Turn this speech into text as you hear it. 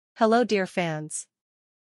Hello dear fans.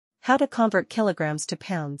 How to convert kilograms to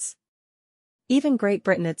pounds. Even Great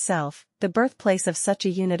Britain itself, the birthplace of such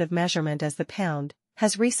a unit of measurement as the pound,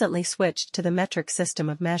 has recently switched to the metric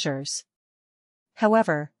system of measures.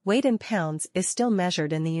 However, weight in pounds is still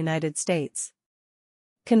measured in the United States.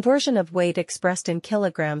 Conversion of weight expressed in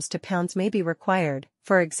kilograms to pounds may be required,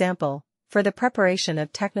 for example, for the preparation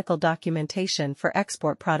of technical documentation for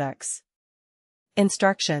export products.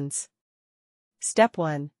 Instructions. Step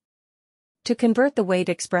 1. To convert the weight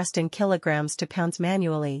expressed in kilograms to pounds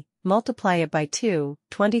manually, multiply it by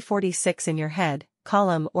 2046 in your head,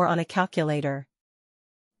 column or on a calculator.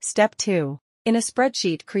 Step 2. In a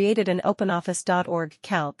spreadsheet created in OpenOffice.org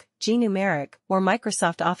Calc, GNumeric, or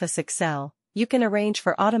Microsoft Office Excel, you can arrange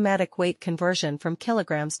for automatic weight conversion from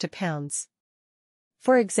kilograms to pounds.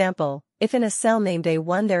 For example, if in a cell named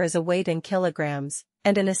A1 there is a weight in kilograms,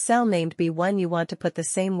 and in a cell named B1 you want to put the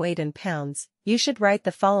same weight in pounds, you should write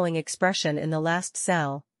the following expression in the last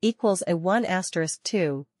cell, equals A1 *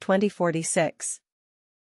 2, 2046.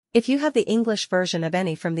 If you have the English version of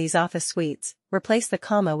any from these office suites, replace the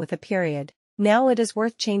comma with a period. Now it is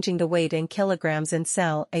worth changing the weight in kilograms in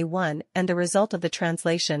cell A1 and the result of the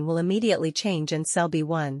translation will immediately change in cell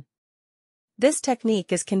B1. This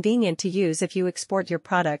technique is convenient to use if you export your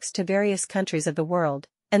products to various countries of the world,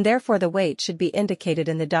 and therefore the weight should be indicated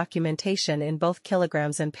in the documentation in both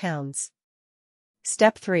kilograms and pounds.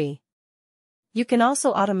 Step 3. You can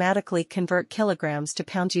also automatically convert kilograms to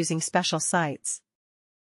pounds using special sites.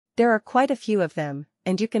 There are quite a few of them,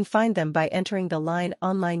 and you can find them by entering the line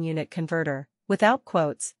online unit converter, without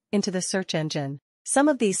quotes, into the search engine. Some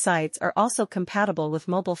of these sites are also compatible with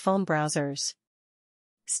mobile phone browsers.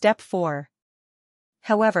 Step 4.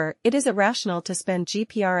 However, it is irrational to spend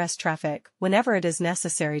GPRS traffic whenever it is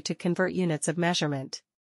necessary to convert units of measurement.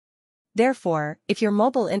 Therefore, if your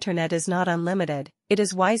mobile internet is not unlimited, it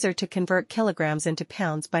is wiser to convert kilograms into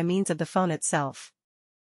pounds by means of the phone itself.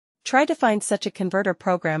 Try to find such a converter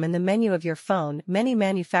program in the menu of your phone. Many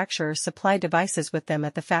manufacturers supply devices with them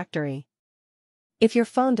at the factory. If your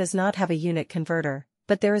phone does not have a unit converter,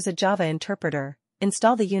 but there is a Java interpreter,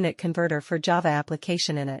 install the unit converter for Java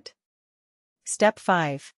application in it. Step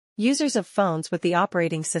 5. Users of phones with the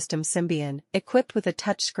operating system Symbian, equipped with a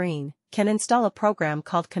touch screen, can install a program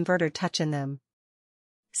called Converter Touch in them.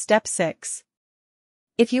 Step 6.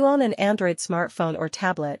 If you own an Android smartphone or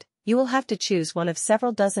tablet, you will have to choose one of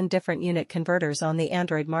several dozen different unit converters on the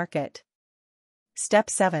Android market.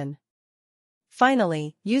 Step 7.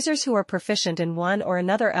 Finally, users who are proficient in one or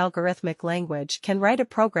another algorithmic language can write a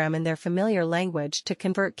program in their familiar language to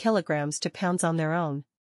convert kilograms to pounds on their own.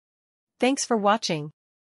 Thanks for watching.